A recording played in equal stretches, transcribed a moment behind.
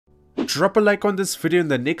drop a like on this video in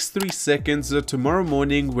the next 3 seconds. Tomorrow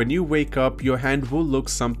morning when you wake up, your hand will look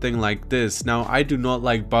something like this. Now, I do not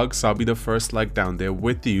like bugs, so I'll be the first like down there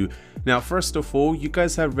with you. Now, first of all, you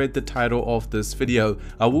guys have read the title of this video.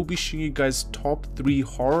 I will be showing you guys top 3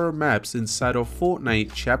 horror maps inside of Fortnite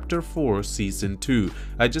Chapter 4 Season 2.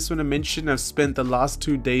 I just want to mention I've spent the last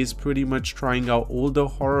 2 days pretty much trying out all the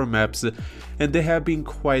horror maps, and they have been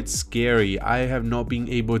quite scary. I have not been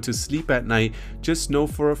able to sleep at night. Just know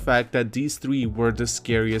for a fact that these 3 were the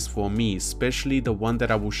scariest for me, especially the one that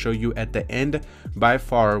I will show you at the end. By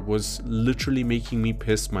far was literally making me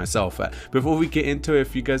piss myself. Before we get into it,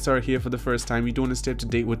 if you guys are here for the first time, you don't want to stay up to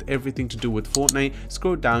date with everything to do with Fortnite,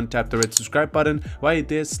 scroll down, tap the red subscribe button. While you're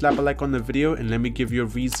there, slap a like on the video, and let me give you a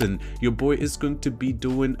reason. Your boy is going to be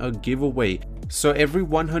doing a giveaway. So every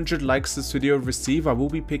 100 likes this video receive, I will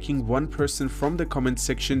be picking one person from the comment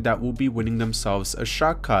section that will be winning themselves a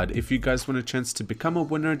shark card. If you guys want a chance to become a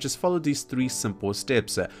winner, just follow these 3 simple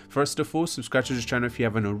steps. First of all, subscribe to the channel if you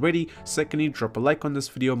haven't already. Secondly, drop a like on this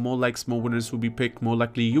video. More likes, more winners will be picked. More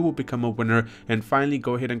likely you will become a winner. And finally,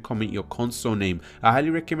 go ahead and comment your console name. I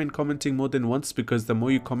highly recommend commenting more than once, because the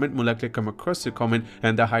more you comment, more likely come across your comment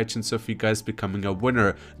and the higher chance of you guys becoming a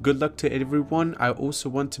winner. Good luck to everyone. I also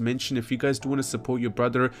want to mention, if you guys do want to support your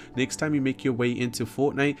brother, next time you make your way into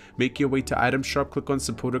Fortnite, make your way to item shop, click on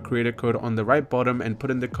support or creator code on the right bottom and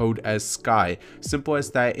put in the code as SKY. Simple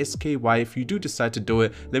as that, SKY. If you do decide to do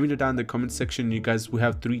it, let me know down in the comment section. You guys will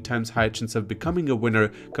have 3 times higher chance of becoming a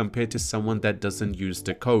winner compared to someone that doesn't use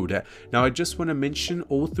the code. Now, I just want to mention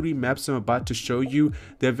all 3 maps I'm about to show you,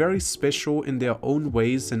 they're very special in their own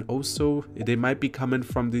ways, and also they might be coming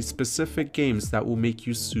from the specific games that will make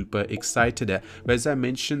you super excited. But as I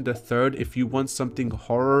mentioned, the third, if you want something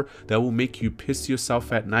horror that will make you piss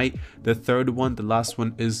yourself at night, the third one, the last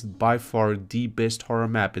one, is by far the best horror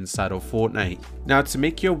map inside of Fortnite. Now, to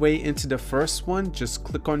make your way into the first one, just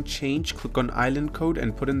click on change, click on island code,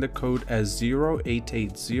 and put in the code as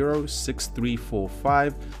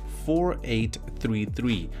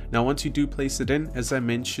 088063454833. Now, once you do place it in, as I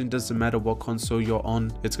mentioned, doesn't matter what console you're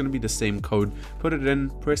on, it's going to be the same code. Put it in,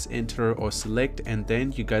 press enter or select, and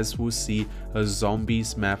then you guys will see a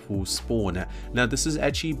zombies map will spawn. Now, this is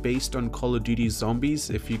actually based on Call of Duty Zombies.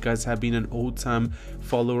 If you guys have been an old time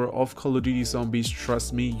follower of Call of Duty Zombies,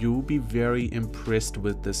 trust me, you'll be very impressed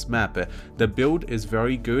with this map. The build is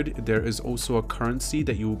very good. There is also a currency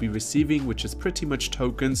that you will be receiving, which is pretty much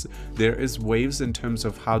tokens. There is waves in terms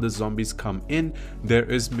of how the zombies come in. There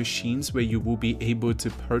is machines where you will be able to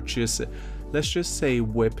purchase, let's just say,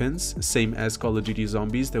 weapons, same as Call of Duty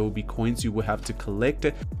Zombies. There will be coins you will have to collect.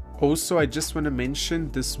 Also, I just want to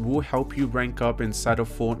mention, this will help you rank up inside of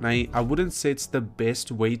Fortnite. I wouldn't say it's the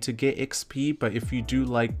best way to get XP, but if you do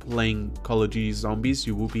like playing Call of Duty Zombies,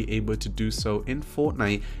 you will be able to do so in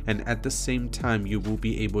Fortnite, and at the same time you will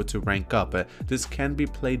be able to rank up. This can be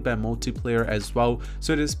played by multiplayer as well,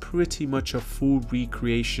 so it is pretty much a full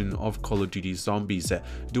recreation of Call of Duty Zombies.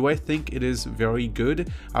 Do I think it is very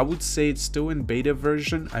good? I would say it's still in beta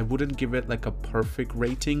version. I wouldn't give it like a perfect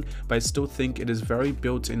rating, but I still think it is very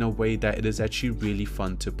built in a way that it is actually really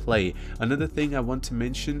fun to play. Another thing I want to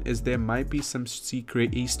mention is there might be some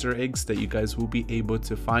secret Easter eggs that you guys will be able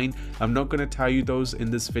to find. I'm not going to tell you those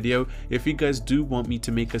in this video. If you guys do want me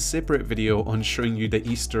to make a separate video on showing you the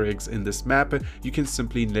Easter eggs in this map, you can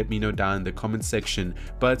simply let me know down in the comment section.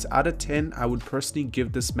 But out of 10, I would personally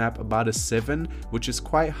give this map about a 7, which is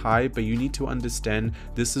quite high, but you need to understand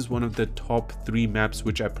this is one of the top 3 maps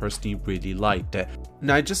which I personally really liked.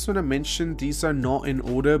 Now, I just want to mention these are not in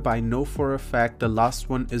order, but I know for a fact the last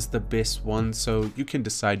one is the best one, so you can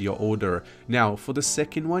decide your order. Now, for the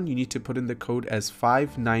second one, you need to put in the code as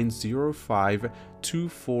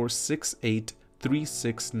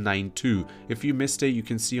 590524683692. If you missed it, you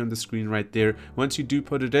can see on the screen right there. Once you do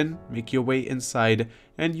put it in, make your way inside,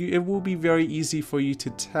 and it will be very easy for you to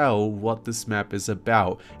tell what this map is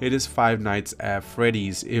about. It is Five Nights at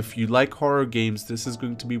Freddy's. If you like horror games, this is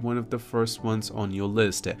going to be one of the first ones on your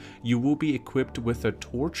list. You will be equipped with a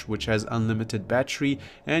torch, which has unlimited battery,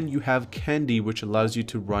 and you have candy, which allows you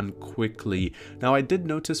to run quickly. Now, I did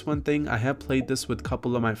notice one thing. I have played this with a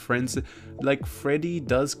couple of my friends. Like, Freddy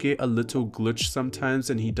does get a little glitch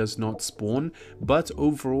sometimes and he does not spawn, but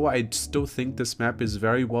overall I still think this map is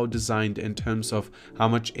very well designed in terms of how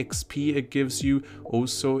much XP it gives you,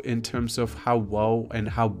 also in terms of how well and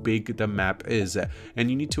how big the map is. And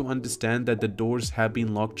you need to understand that the doors have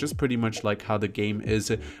been locked just pretty much like how the game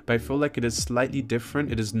is, but I feel like it is slightly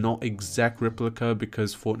different. It is not exact replica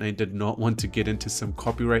because Fortnite did not want to get into some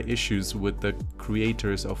copyright issues with the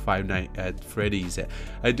creators of Five Nights at Freddy's.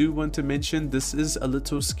 I do want to mention this is a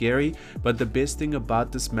little scary, but the best thing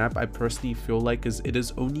about this map I personally feel like is it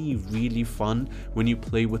is only really fun when you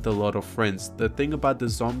play with a lot of friends. The thing about the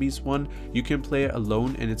zombies one, you can play it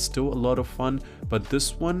alone and it's still a lot of fun, but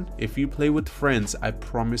this one, if you play with friends, I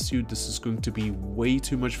promise you this is going to be way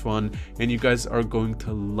too much fun and you guys are going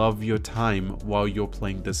to love your time while you're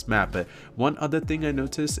playing this map. One other thing I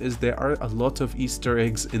noticed is there are a lot of Easter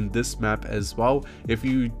eggs in this map as well. If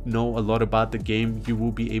you know a lot about the game, you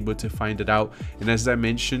will be able to find it out. And as I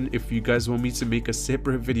mentioned, if you guys want me to make a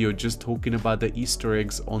separate video just talking about the Easter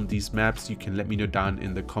eggs on these maps, you can let me know down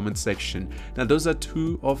in the comment section. Now those are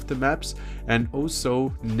two of the maps, and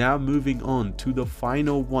also now moving on to the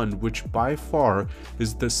final one, which by far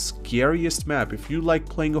is the scariest map. If you like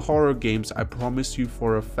playing horror games, I promise you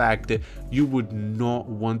for a fact that you would not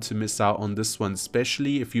want to miss out on this one,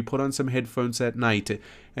 especially if you put on some headphones at night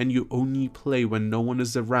and you only play when no one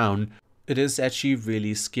is around. It is actually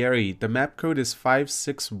really scary. The map code is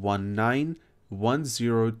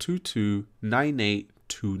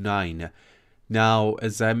 561910229829. Now,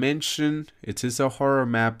 as I mentioned, it is a horror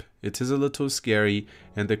map, it is a little scary,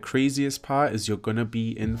 and the craziest part is you're gonna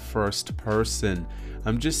be in first person.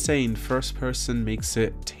 I'm just saying, first person makes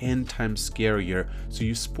it 10 times scarier. So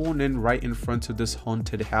you spawn in right in front of this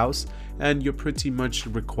haunted house and you're pretty much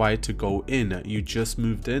required to go in. You just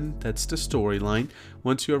moved in, that's the storyline.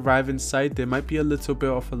 Once you arrive inside, there might be a little bit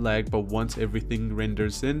of a lag, but once everything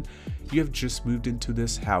renders in, you have just moved into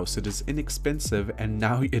this house. It is inexpensive and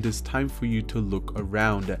now it is time for you to look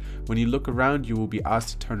around. When you look around, you will be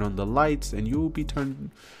asked to turn on the lights and you'll be doing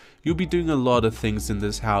a lot of things in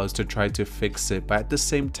this house to try to fix it, but at the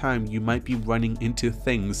same time you might be running into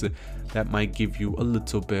things that might give you a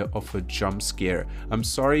little bit of a jump scare. I'm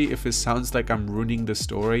sorry if it sounds like I'm ruining the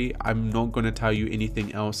story. I'm not going to tell you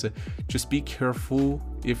anything else. Just be careful.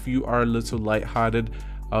 If you are a little lighthearted,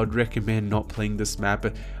 I would recommend not playing this map.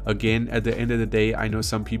 Again, at the end of the day, I know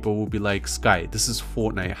some people will be like, Sky, this is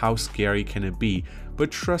Fortnite, how scary can it be?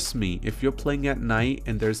 But trust me, if you're playing at night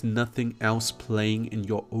and there's nothing else playing and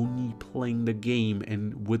you're only playing the game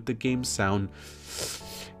and with the game sound,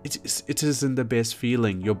 it isn't the best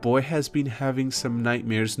feeling. Your boy has been having some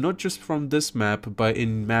nightmares, not just from this map, but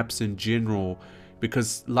in maps in general.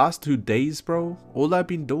 Because last 2 days, bro, all I've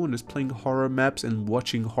been doing is playing horror maps and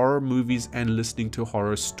watching horror movies and listening to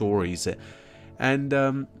horror stories. And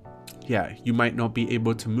yeah, you might not be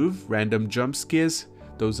able to move, random jump scares.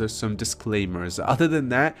 Those are some disclaimers. Other than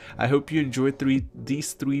that, I hope you enjoyed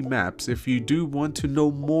these three maps. If you do want to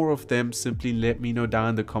know more of them, simply let me know down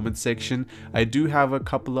in the comment section. I do have a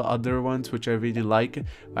couple of other ones which I really like.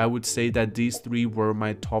 I would say that these three were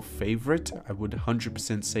my top favorite. I would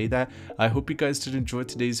 100% say that. I hope you guys did enjoy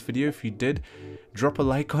today's video. If you did, drop a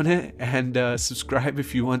like on it and subscribe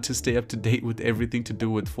if you want to stay up to date with everything to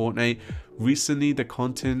do with Fortnite. Recently, the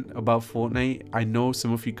content about Fortnite, I know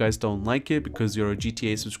some of you guys don't like it because you're a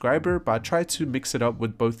GTA subscriber, but I try to mix it up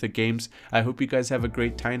with both the games. I hope you guys have a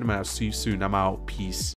great time and I'll see you soon. I'm out. Peace.